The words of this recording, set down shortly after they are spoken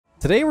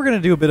Today we're going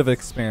to do a bit of an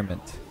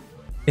experiment.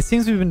 It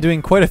seems we've been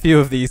doing quite a few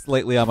of these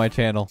lately on my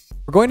channel.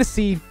 We're going to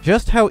see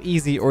just how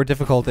easy or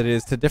difficult it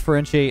is to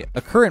differentiate a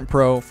current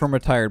pro from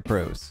retired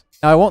pros.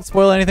 Now I won't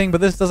spoil anything,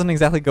 but this doesn't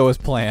exactly go as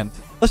planned.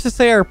 Let's just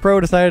say our pro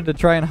decided to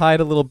try and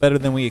hide a little better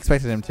than we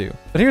expected him to.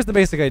 But here's the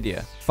basic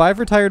idea. 5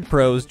 retired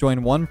pros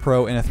join 1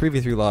 pro in a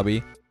 3v3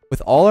 lobby,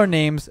 with all our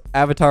names,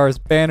 avatars,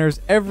 banners,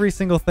 every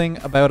single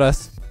thing about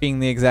us being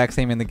the exact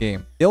same in the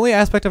game. The only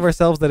aspect of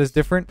ourselves that is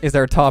different is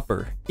our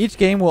topper. Each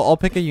game we'll all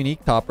pick a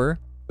unique topper,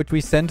 which we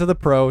send to the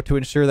pro to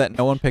ensure that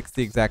no one picks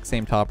the exact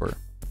same topper.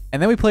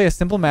 And then we play a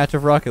simple match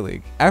of Rocket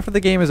League. After the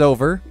game is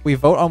over, we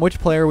vote on which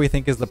player we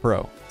think is the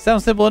pro.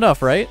 Sounds simple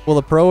enough, right? Will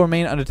the pro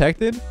remain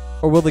undetected,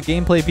 or will the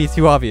gameplay be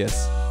too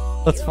obvious?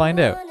 Let's find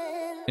out.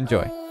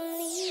 Enjoy.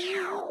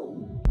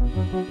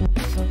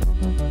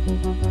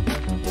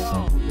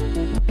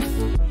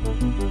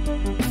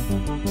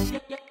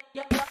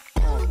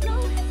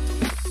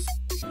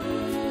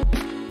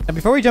 And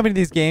before we jump into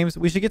these games,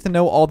 we should get to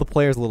know all the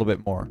players a little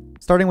bit more,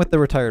 starting with the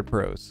retired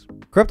pros.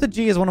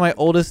 CorruptedG is one of my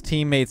oldest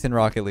teammates in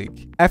Rocket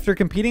League. After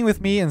competing with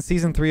me in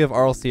Season 3 of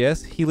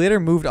RLCS, he later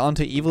moved on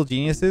to Evil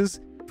Geniuses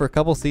for a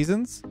couple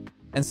seasons,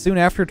 and soon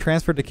after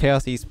transferred to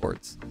Chaos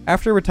Esports.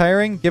 After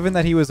retiring, given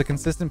that he was a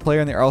consistent player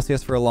in the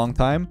RLCS for a long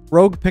time,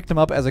 Rogue picked him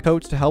up as a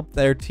coach to help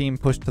their team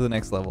push to the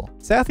next level.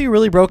 Satthew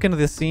really broke into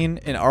the scene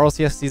in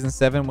RLCS Season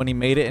 7 when he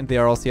made it into the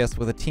RLCS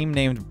with a team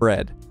named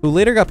Bread, who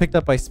later got picked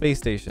up by Space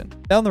Station.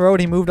 Down the road,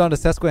 he moved on to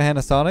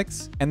Susquehanna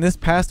Sonics, and this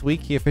past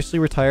week he officially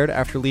retired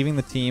after leaving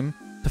the team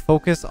to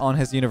focus on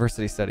his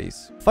university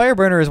studies.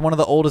 Fireburner is one of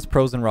the oldest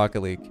pros in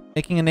Rocket League,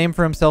 making a name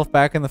for himself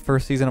back in the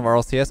first season of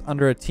RLCS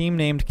under a team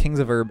named Kings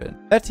of Urban.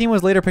 That team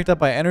was later picked up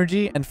by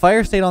Energy, and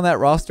Fire stayed on that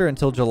roster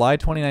until July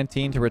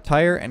 2019 to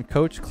retire and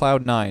coach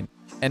Cloud9,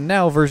 and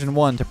now version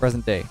 1 to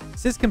present day.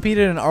 Sizz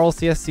competed in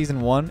RLCS Season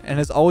 1 and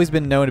has always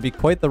been known to be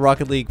quite the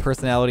Rocket League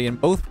personality in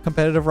both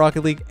competitive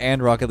Rocket League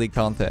and Rocket League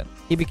content.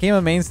 He became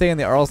a mainstay in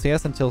the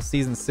RLCS until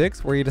Season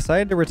 6, where he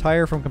decided to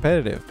retire from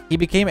competitive. He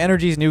became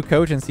Energy's new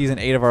coach in Season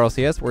 8 of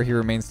RLCS, where he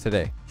remains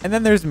today. And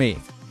then there's me.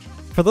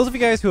 For those of you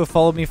guys who have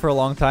followed me for a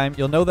long time,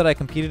 you'll know that I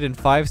competed in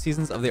 5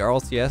 seasons of the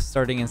RLCS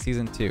starting in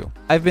Season 2.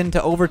 I've been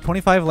to over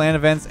 25 LAN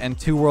events and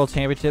 2 World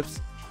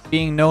Championships,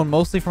 being known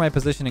mostly for my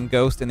position in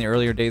Ghost in the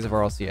earlier days of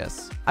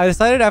RLCS. I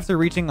decided after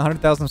reaching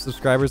 100,000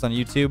 subscribers on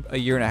YouTube a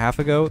year and a half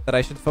ago that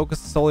I should focus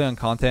solely on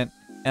content,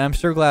 and I'm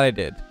sure glad I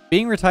did.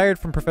 Being retired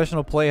from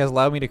professional play has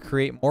allowed me to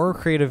create more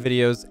creative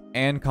videos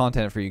and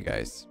content for you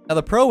guys. Now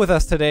the pro with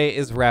us today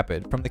is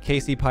Rapid from the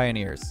KC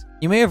Pioneers.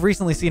 You may have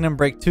recently seen him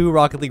break 2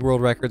 Rocket League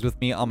world records with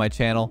me on my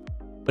channel,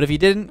 but if you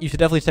didn't, you should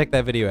definitely check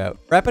that video out.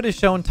 Rapid has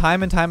shown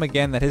time and time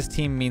again that his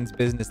team means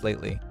business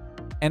lately,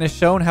 and has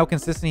shown how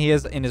consistent he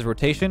is in his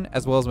rotation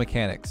as well as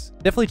mechanics.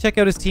 Definitely check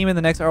out his team in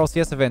the next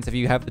RLCS events if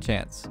you have the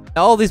chance.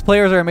 Now, all of these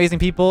players are amazing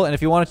people, and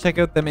if you want to check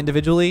out them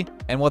individually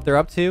and what they're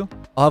up to,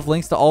 I'll have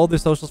links to all of their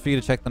socials for you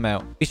to check them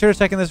out. Be sure to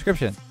check in the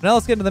description. Now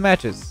let's get into the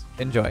matches.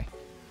 Enjoy.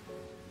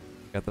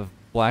 Got the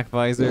Black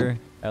Visor,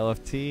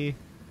 LFT,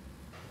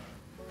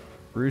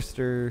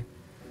 Rooster,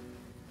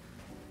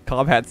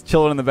 Cobb Hat's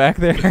chilling in the back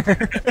there.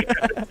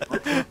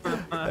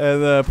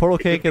 And the Portal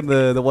Cake and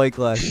the White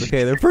Glass.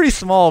 Okay, they're pretty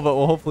small, but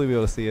we'll hopefully be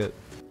able to see it.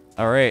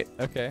 All right.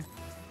 Okay.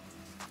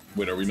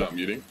 Wait, are we not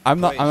muting? I'm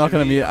not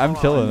gonna mute. I'm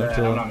chilling. I'm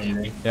chilling. I'm not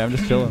muting. Yeah, I'm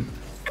just chilling.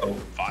 Oh,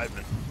 5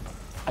 minutes.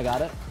 I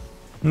got it.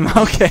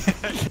 Okay.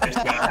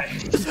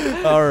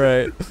 All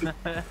right.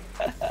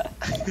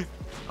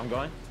 I'm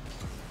going.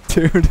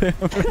 Dude,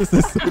 this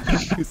is so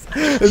confusing.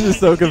 This is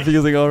so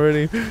confusing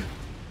already.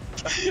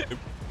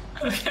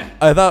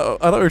 I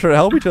thought we were trying to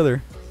help each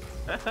other.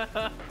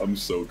 I'm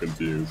so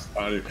confused.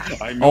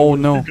 I know. Oh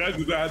no. You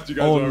guys asked, you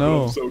guys Oh are, no.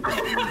 but I'm so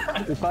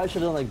confused. We probably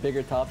should have done like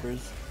bigger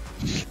toppers.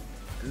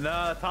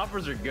 Nah,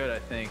 toppers are good, I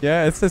think.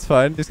 Yeah, it's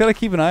fine. Just gotta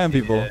keep an eye on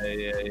people.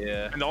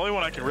 Yeah. And the only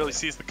one I can really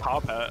see is the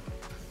Cobb Hat.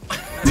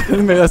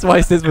 Maybe that's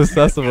why Sizz was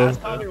sus of him. That's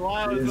probably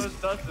why I was so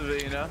sus of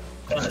it, you know?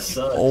 Kinda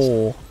sucks.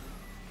 Oh.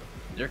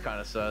 You're kind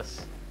of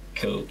sus.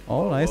 Cool.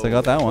 Oh, nice. I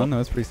got that one. That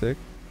was pretty sick.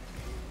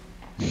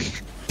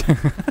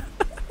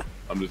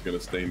 I'm just gonna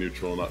stay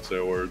neutral and not say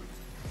a word.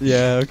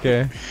 Yeah,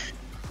 okay.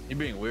 You're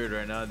being weird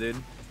right now, dude.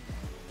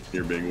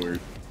 You're being weird.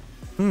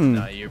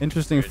 Nah, you're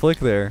Interesting weird. flick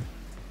there.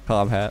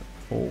 Cobb Hat.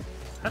 Oh.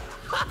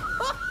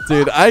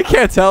 Dude, I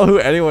can't tell who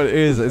anyone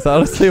is. It's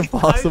honestly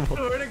impossible.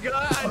 I swear to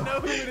God, I know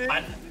who it is.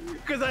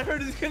 Because I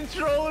heard his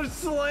controller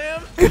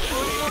slam.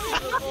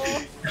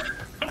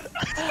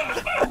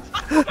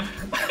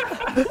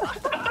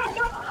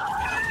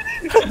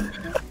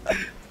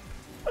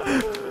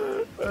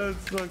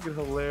 That's fucking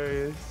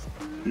hilarious.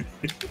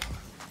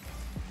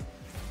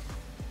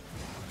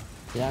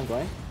 Yeah, I'm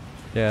going.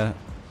 Yeah.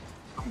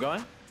 I'm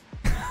going.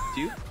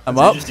 Do you? I'm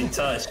up. Interesting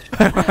touch.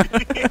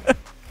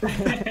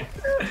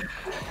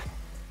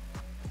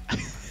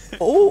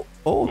 Oh,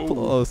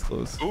 close,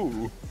 close.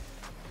 Ooh.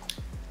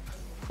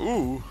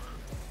 Ooh.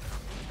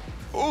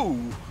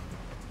 Ooh.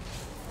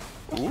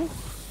 Ooh.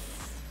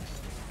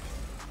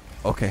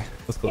 Okay,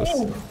 that's close.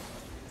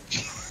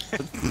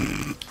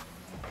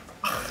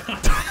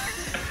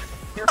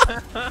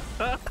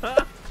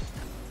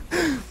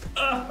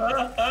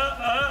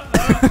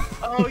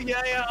 Oh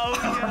yeah, yeah, oh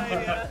yeah,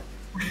 yeah.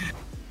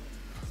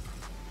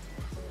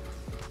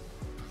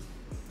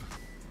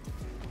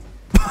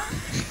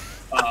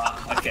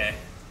 Okay.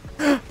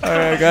 Alright,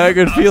 I got a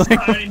good feeling.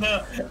 I already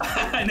know.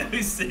 I know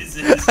who Sizz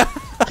is. I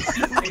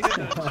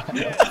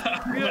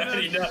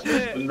already know.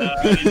 No, I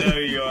already know who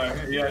you are.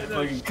 You got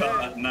fucking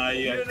caught. Nah,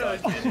 you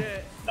got caught,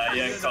 kid. Nah,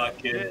 you got caught,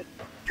 kid.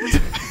 You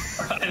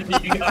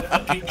got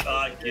fucking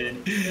caught, kid.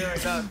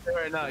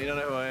 Right now, you don't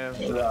know who I am.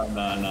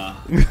 Nah.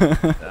 You don't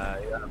have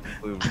a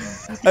clue, bro.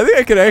 I think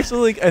I could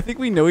actually, I think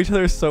we know each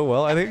other so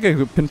well. I think I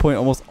could pinpoint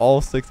almost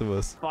all 6 of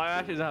us. Fire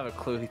actually doesn't have a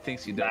clue. He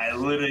thinks he does. I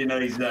literally know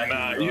exactly.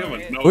 Nah, you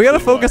have no We gotta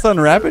clue focus on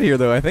Rapid here,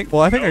 though. I think.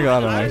 Well, I think I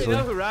got him I already know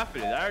actually. who Rapid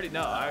is. I already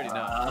know.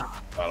 I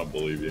don't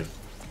believe you.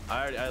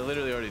 I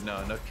literally already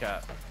know. No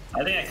cap.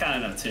 I think I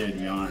kind of know too, to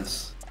be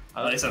honest.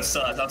 At least I've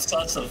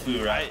such a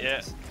food, right?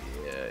 Yeah.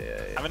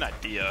 Yeah. I have an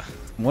idea.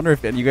 I wonder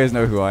if you guys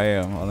know who I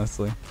am,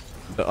 honestly.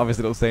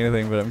 Obviously, don't say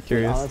anything, but I'm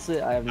curious.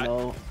 Honestly, I have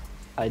no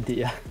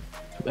idea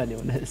who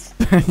anyone is.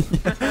 I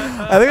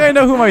think I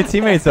know who my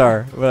teammates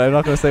are, but I'm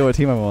not gonna say what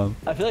team I'm on.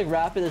 I feel like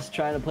Rapid is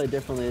trying to play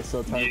differently, so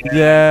it's hard. Yeah.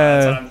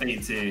 That's what I'm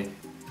thinking too.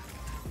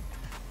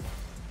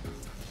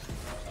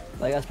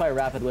 Like that's probably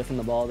Rapid whiffing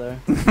the ball there.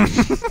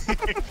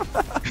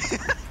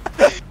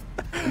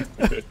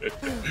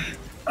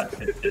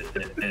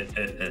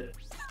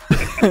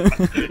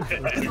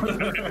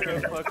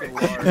 Fucking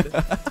lord.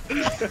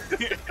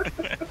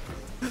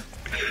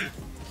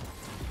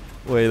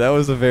 Wait, that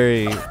was a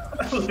very.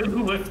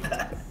 Who whipped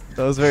that?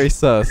 That was very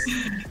sus.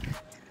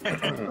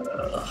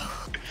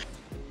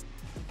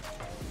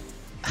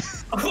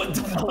 What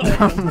the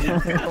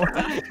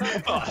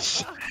fuck?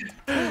 Gosh.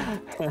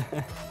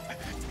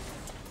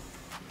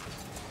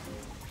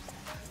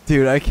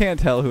 Dude, I can't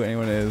tell who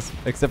anyone is,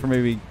 except for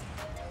maybe.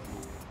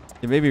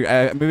 Yeah, maybe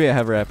I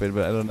have Rapid,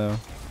 but I don't know.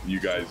 You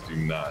guys do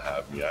not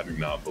have me. I do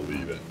not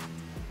believe it.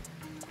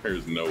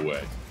 There's no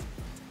way.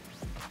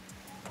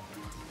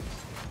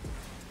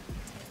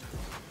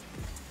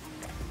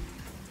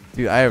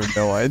 Dude, I have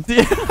no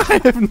idea. I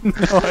have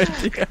no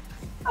idea.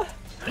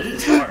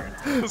 It's hard.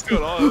 What's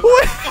going on?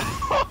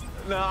 What?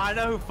 No, I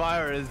know who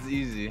Fire is.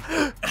 Easy.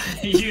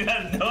 You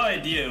have no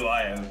idea who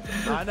I am.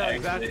 I know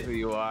exactly who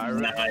you are.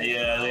 Nah, you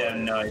have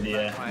no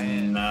idea.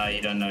 Nah,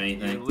 you don't know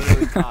You're anything.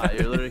 literally caught.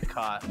 You're literally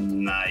caught.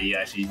 Nah, you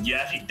actually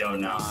don't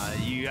know.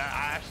 I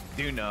actually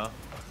do know.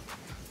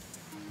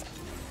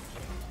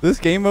 This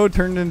game mode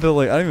turned into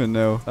like I don't even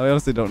know. I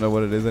honestly don't know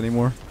what it is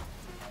anymore.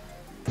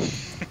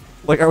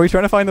 Like, are we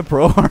trying to find the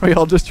pro? Or are we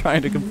all just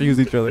trying to confuse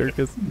each other?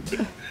 Cause.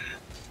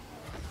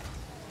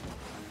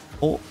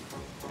 Oh.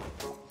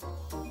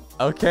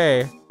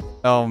 Okay.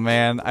 Oh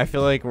man, I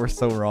feel like we're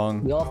so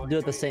wrong. We all have to do it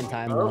at the same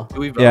time though. Do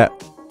we vote? Yeah,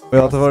 we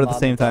all have to vote at the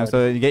same time.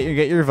 So you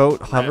get your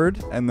vote hovered,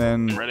 and I'm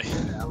then ready.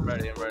 Yeah, I'm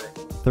ready.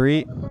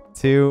 3,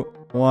 2,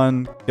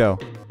 1, go.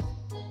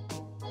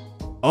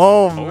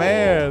 Oh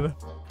man,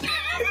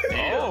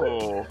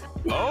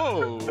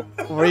 Oh.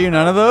 were you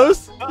none of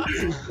those?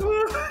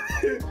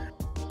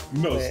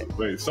 No,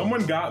 wait.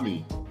 Someone got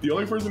me. The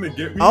only person to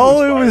get me.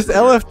 Oh, it was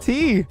Fireburner.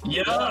 LFT.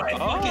 Yeah, I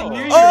fucking knew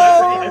you.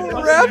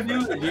 Oh,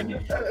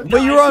 Rapid. No,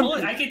 you were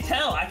on- I could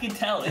tell. I could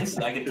tell. I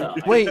could tell.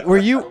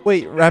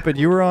 Wait, Rapid,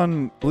 you were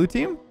on blue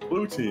team?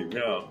 Blue team,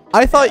 yeah.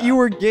 I thought you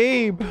were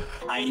Gabe.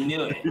 I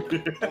knew it.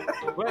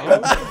 It was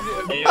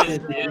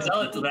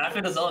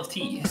Rapid as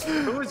LFT.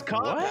 Who was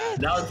caught?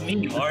 That was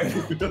me, Mark.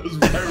 That was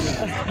very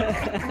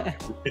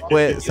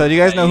Wait, so do you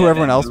guys know who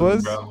everyone else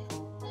was?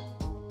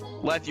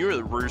 Leth, you were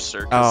the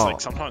rooster, because Oh.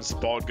 like sometimes the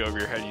ball would go over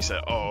your head and you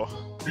said, oh.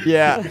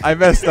 Yeah, I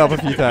messed up a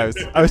few times.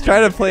 I was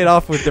trying to play it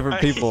off with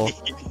different people.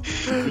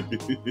 Sizz,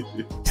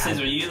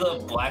 were you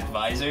the black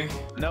visor?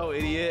 No,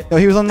 idiot. No,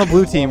 he was on the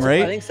blue team, I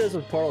right? think Sizz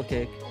was Portal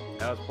Kick.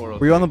 That was Portal.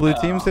 Were you on the blue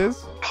team,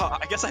 Sizz?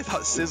 I guess I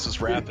thought Sizz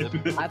was Rapid.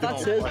 I thought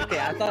Sizz. Okay,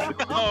 I thought.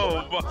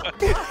 Oh, my.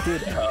 Dude,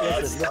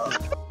 listen.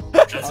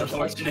 That's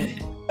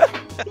unfortunate.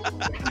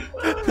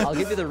 I'll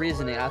give you the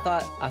reasoning. I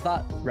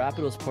thought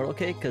Rapid was Portal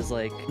Cake because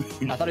like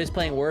I thought he was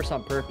playing worse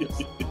on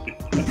purpose.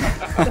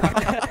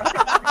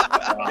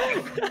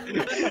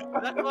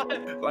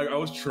 Like I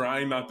was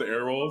trying not to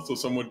air roll, so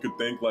someone could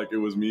think like it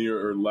was me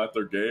or Leth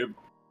or Gabe.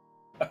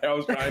 I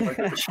was trying. Like,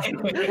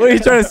 What are you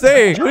trying to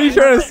say? What are you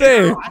trying to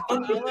say?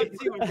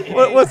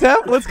 What's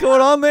happening? What's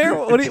going on there?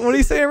 What are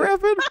you saying,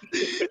 Rapid?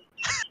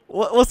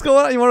 What's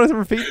going on? You want to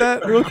repeat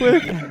that real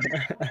quick?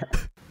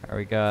 Alright,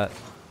 we got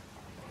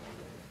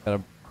a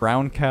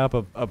brown cap,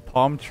 a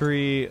palm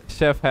tree,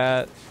 chef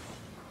hat,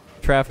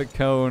 traffic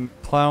cone,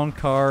 clown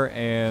car,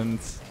 and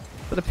is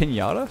that a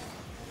pinata?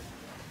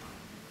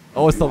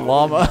 Oh, it's the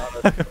llama.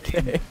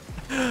 Okay.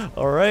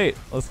 All right,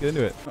 let's get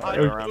into it. I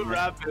know who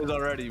Rapid is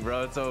already,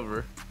 bro. It's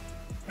over.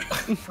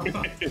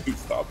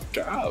 Stop the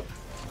cap.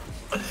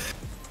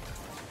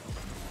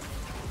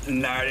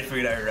 Nah, I already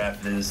figured out who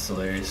Rapid is. It's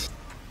hilarious.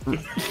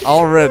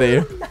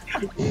 Already.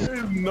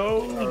 There's no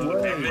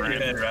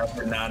way.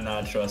 Rapid,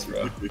 nah, trust,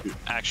 bro.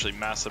 Actually,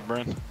 massive,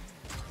 Bryn.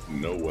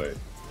 No way.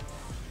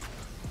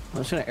 I'm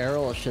just gonna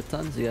arrow a shit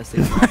ton so you guys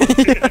think.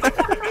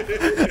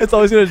 It's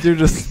always gonna do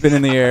just spin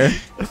in the air.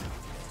 Oh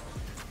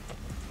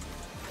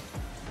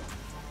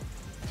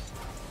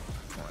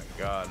my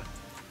god.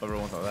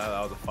 Everyone thought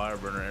that was a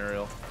Fireburner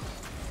aerial.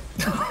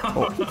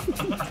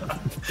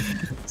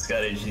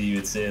 Scott HG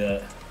would say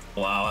that.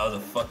 Wow, that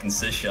was a fucking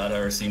Sizz shot I've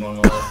ever seen one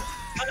more.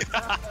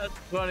 That's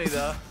funny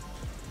though.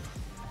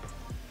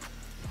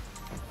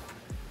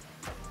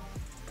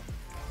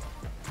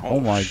 Oh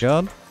my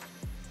god.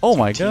 Oh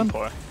my god.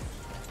 Oh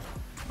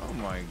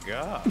my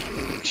god.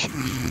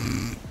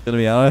 Gonna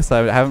be honest,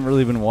 I haven't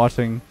really been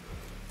watching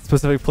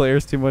specific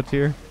players too much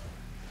here.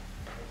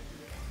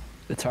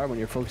 It's hard when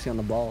you're focusing on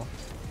the ball.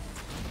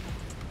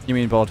 You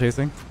mean ball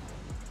chasing?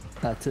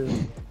 That too.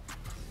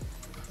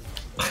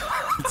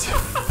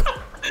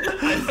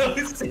 I know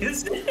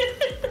Sizz.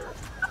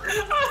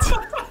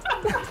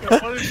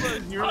 Oh,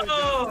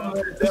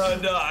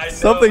 no, I know,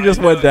 Something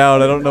just went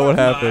down. I don't know what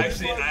happened.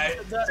 Actually,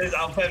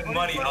 I'll bet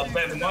money. I'll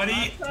bet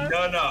money.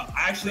 No.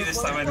 Actually, this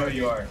time I know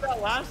you are.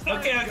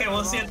 Okay.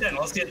 We'll see it then.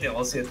 We'll see it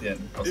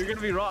then. You're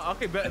gonna be wrong.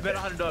 Okay, bet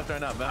 $100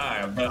 right now.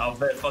 Alright, I'll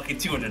bet fucking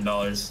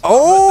 $200.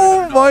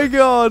 Oh my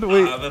god,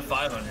 wait. I'll bet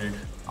 500.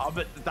 I'll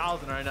bet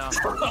 1,000 right now.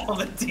 I'll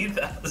bet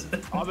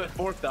 2,000. I'll bet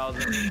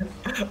 4,000.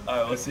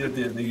 Alright, we'll see at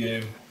the end of the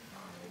game.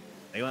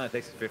 Anyone that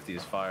takes a 50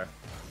 is fire.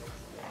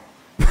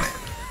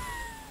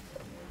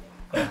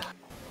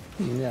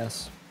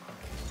 Yes.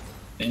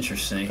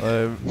 Interesting.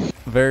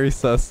 Very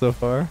sus so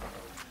far.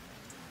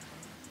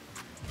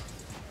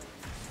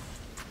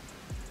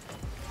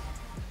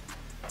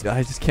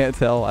 I just can't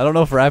tell. I don't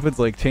know if Rapid's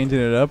like changing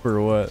it up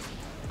or what.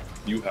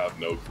 You have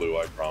no clue,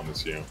 I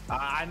promise you.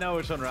 I know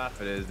which one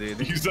Rapid is,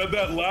 dude. You said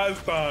that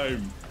last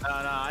time. No,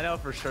 I know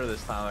for sure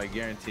this time, like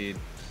guaranteed.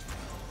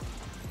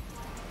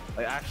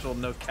 Like actual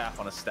no cap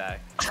on a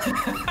stack. You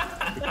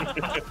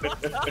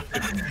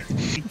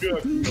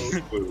have no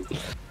clue.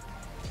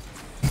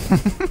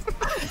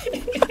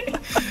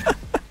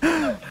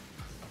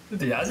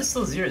 Dude, how's it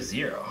still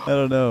 0-0? I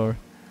don't know.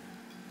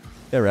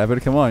 Yeah,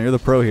 Rapid, come on. You're the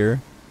pro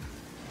here.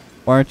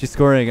 Why aren't you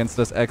scoring against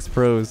us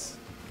ex-pros?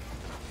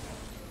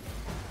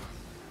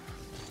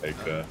 Take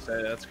that.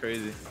 That's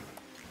crazy.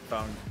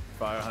 Found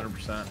fire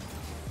 100%.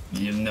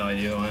 You have no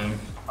idea who I am.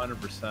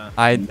 100%.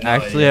 I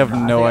actually have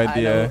no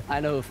idea. I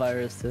know who Fire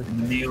is too.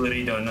 You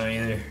literally don't know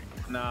either.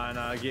 No,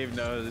 I gave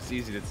no. It's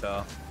easy to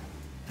tell.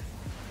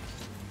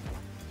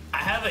 I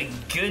have a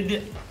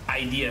good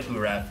idea who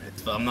Rapid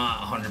is, but I'm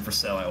not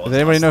 100% I Does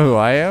anybody know who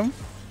I am?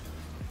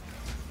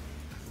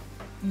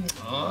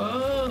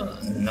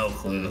 No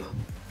clue.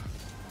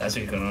 That's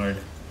what you're going hard.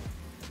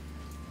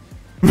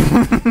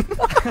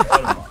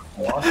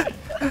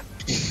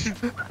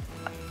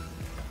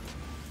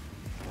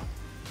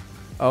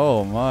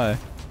 Oh my.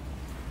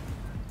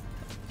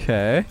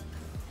 Okay.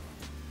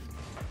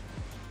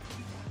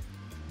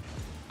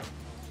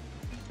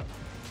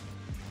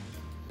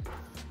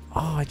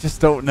 Oh, I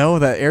just don't know.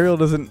 That aerial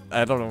doesn't.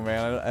 I don't know,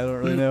 man. I don't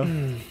really know.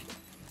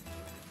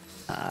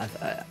 I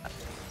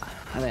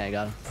think I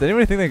got him. Does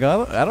anybody think they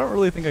got it? I don't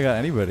really think I got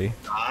anybody.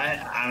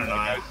 I don't know.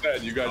 Like I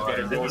said, you guys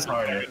better go with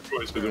the second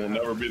choice because it will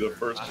never be the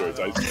first choice.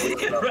 I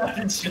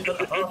swear.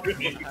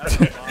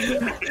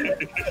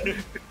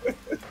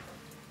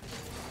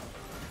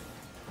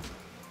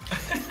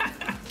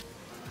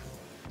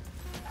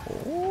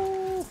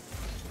 Oh,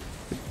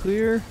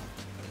 clear.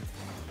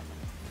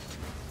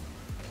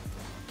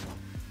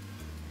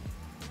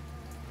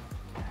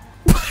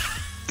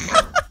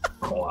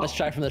 Let's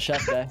try from the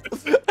chef guy.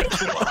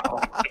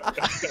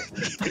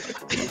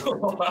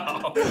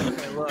 Wow.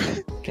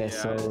 Okay,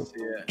 so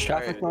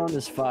traffic cone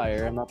is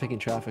fire. I'm not picking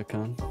traffic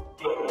cone.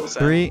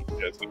 3,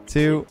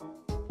 2,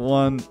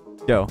 1,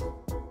 go.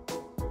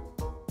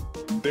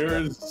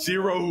 There's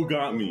 0 who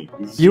got me.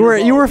 You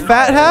were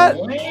Fat Hat?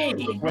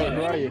 Wait, Who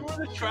are you?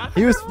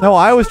 He was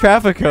I was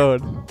traffic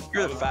cone.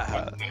 You're the fat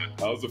hat.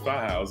 I was the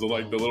fat hat. I was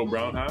like the little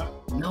brown hat.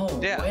 No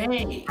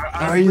way.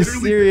 Are you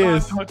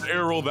serious? I touched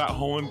arrow that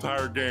whole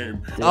entire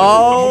game.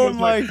 Oh Someone was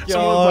my like, god.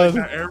 Someone was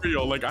like that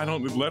aerial. Like I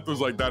don't. Leth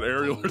was like that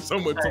aerial or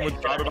someone. Someone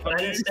shot it on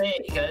me.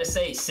 Gotta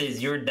say, Sizz,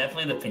 you're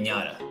definitely the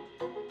pinata.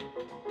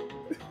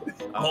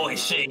 Holy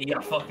shit, you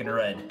got fucking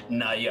red.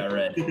 Nah, you got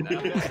red. You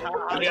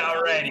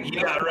got red.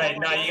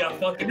 Nah, you got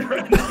fucking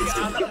red.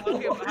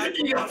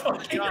 You got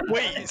fucking red.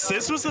 Wait,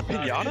 Sizz was the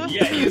pinata?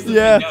 Yeah, he was the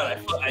Yeah. pinata.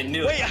 I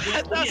knew Wait, it.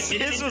 I thought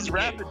Sizz was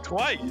Rapid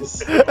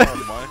twice.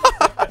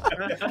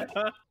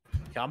 Oh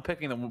I'm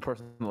picking the one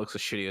person that looks the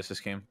shittiest this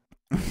game.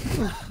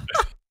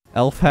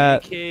 Elf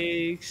hat.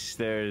 Cakes.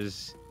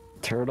 There's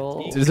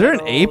Turtle. Is there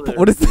an ape?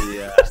 What is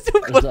Yeah.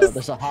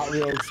 There's a Hot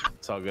Wheels.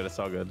 It's all good. It's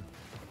all good.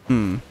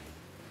 Hmm.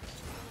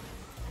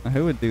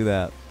 Who would do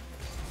that?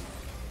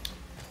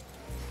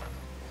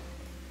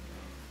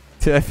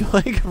 Dude, I feel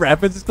like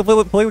Rapid's just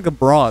gonna play like a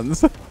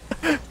bronze.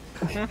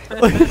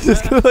 Like, he's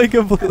just gonna like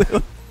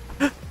completely.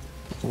 Oh,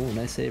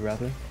 nice save,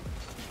 Rapid.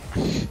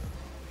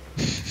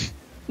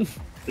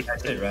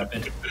 That's it,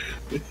 Rapid.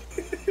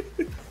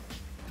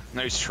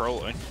 No, he's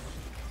trolling.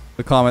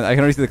 The comment. I can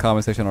already see the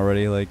comment section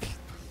already. Like,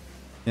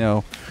 you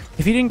know,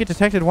 If he didn't get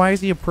detected, why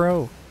is he a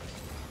pro?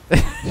 He's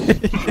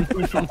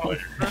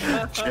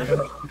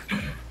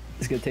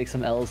gonna take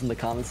some L's in the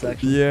comment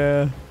section.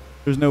 Yeah.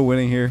 There's no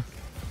winning here.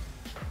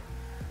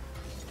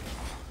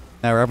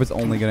 Now Rapid's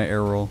only gonna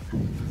air roll.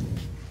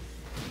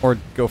 Or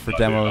go for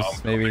demos,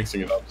 I'm maybe. mixing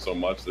it up so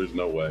much, there's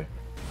no way.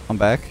 I'm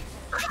back.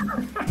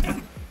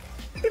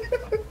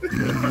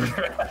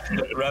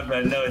 Rapid,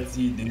 I know it's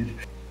you, dude.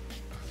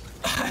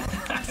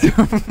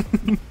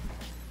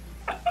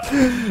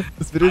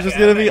 This video's just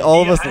gonna be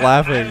all of us I have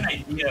laughing. an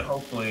idea,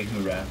 hopefully,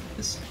 who Rapid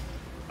is.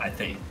 I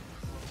think.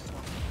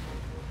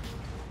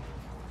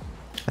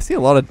 I see a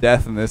lot of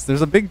death in this.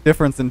 There's a big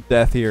difference in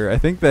death here. I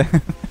think that,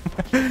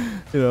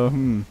 you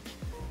know,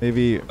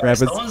 maybe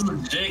Rapid's... Someone's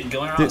legit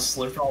going around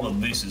slurping all the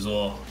boosts as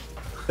well.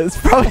 It's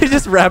probably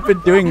just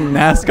Rapid doing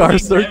NASCAR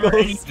There's never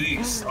any circles.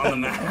 boosts on the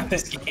map of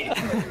this game.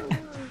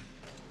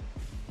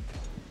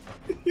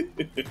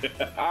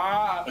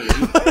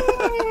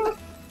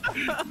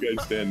 You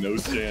guys stand no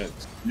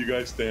chance. You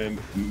guys stand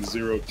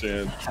 0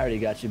 chance. I already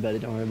got you, buddy.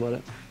 Don't worry about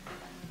it.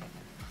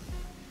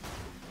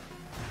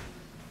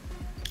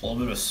 A little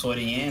bit of a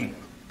sweaty game.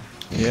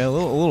 Yeah, a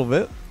little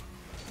bit.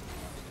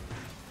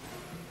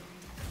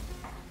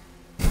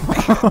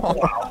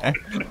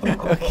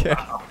 Okay.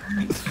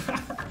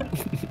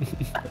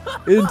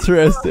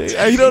 Interesting.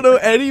 I don't know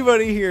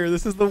anybody here.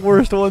 This is the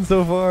worst one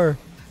so far.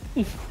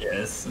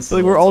 Yes. It's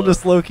like we're all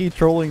just low-key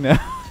trolling now.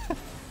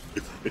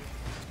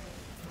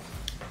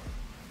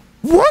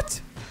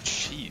 What?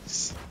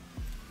 Jeez.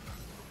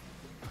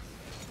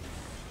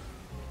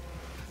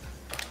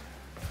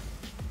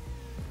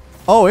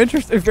 Oh,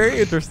 interesting. Very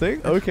interesting.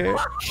 Okay. I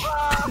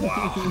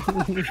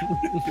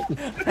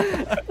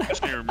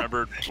just didn't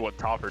remember what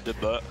Topper did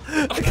that.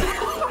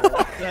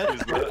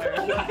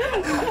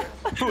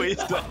 Wait,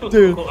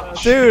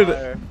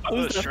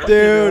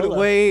 dude,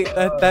 wait.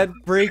 That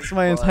breaks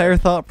my entire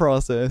thought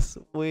process.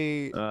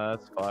 Wait.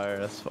 That's fire.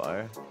 That's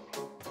fire.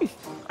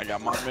 I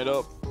got mine made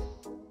up.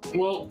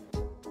 Well,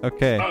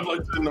 Okay. I'd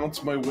like to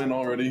announce my win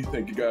already.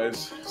 Thank you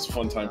guys. It's a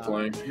fun time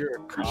playing.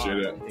 Appreciate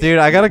it. Dude,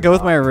 I gotta go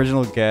with my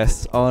original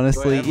guess,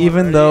 honestly,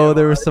 even though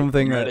there was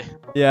something that... Ready?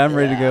 Yeah, I'm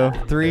ready to go.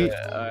 3...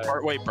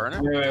 Wait,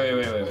 burner?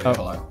 Wait. Oh. Hold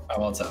on.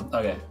 I'm all time.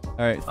 Okay.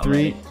 Alright, I'm 3,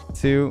 ready.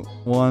 2,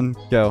 1,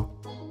 go.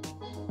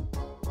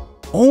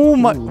 Oh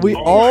my... We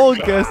Oh all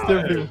my guessed God.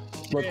 everything.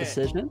 What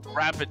decision?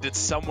 Rapid, did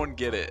someone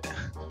get it?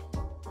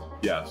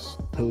 Yes.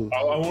 Who?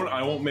 I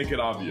won't make it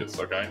obvious,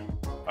 okay?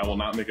 I will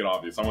not make it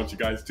obvious. I want you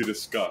guys to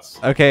discuss.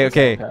 Okay. I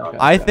okay.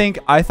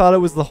 thought it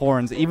was the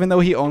horns. Even though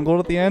he own gold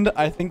at the end,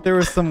 I think there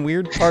was some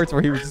weird parts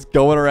where he was just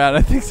going around.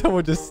 I think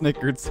someone just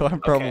snickered, so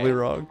I'm probably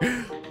wrong.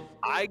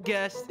 I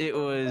guessed it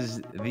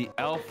was the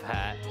elf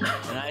hat,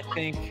 and I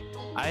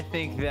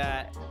think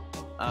that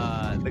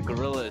the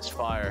gorilla is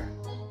fire.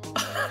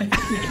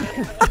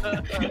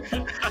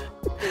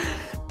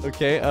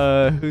 Okay,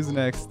 who's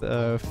next?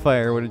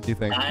 Fire, what did you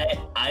think?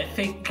 I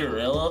picked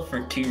Gorilla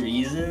for 2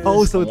 reasons.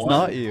 Oh, so it's One-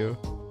 not you.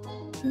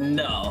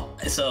 No.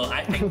 So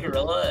I picked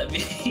Gorilla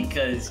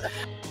because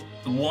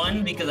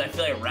because I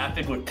feel like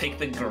Rapid would pick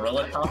the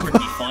Gorilla top would be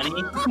funny.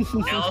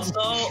 And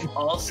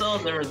also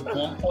there was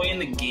one point in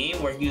the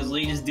game where he was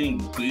literally just doing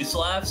boost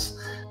laps,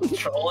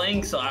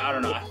 trolling. So I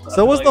don't know.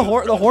 So was the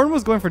horn? The horn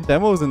was going for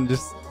demos and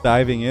just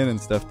diving in and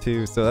stuff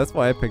too. So that's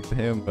why I picked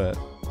him. But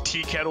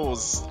Tea Kettle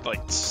was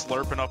like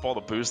slurping up all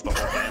the boost the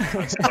whole time.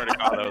 I swear to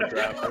God, that was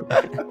Rapid.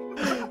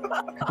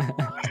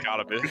 It's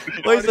gotta be.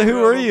 wait, so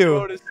who were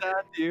you?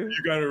 You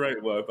got it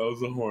right, Leth. That was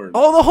the horn.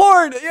 Oh, the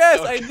horn! Yes,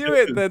 I knew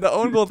it. The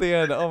own goal at the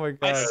end. Oh my I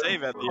god.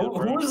 save at the end, Who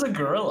bro. was the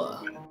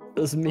Gorilla? It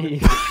was me.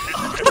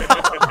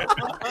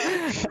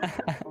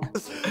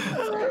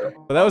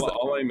 But that was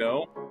all I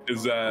know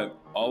is that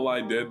all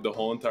I did the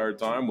whole entire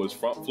time was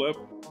front flip,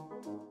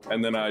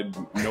 and then I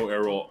no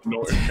air roll in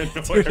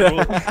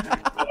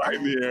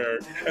the air.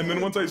 And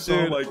then once I saw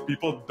like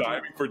people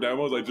diving for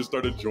demos, I just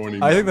started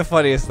joining. I think the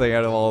funniest thing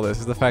out of all this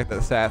is the fact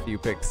that Satthew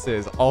picked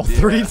Sizz all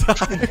 3 times.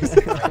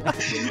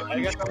 I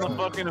guess I'm the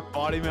fucking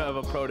embodiment of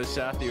a pro to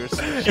Satthew or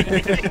some shit.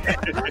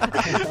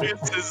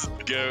 It's his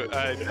goat.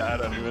 I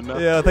don't even know.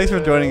 Yeah, thanks for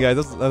joining, guys.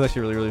 That was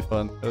actually really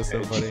fun. That was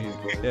so funny.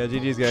 Yeah,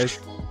 GG's, guys.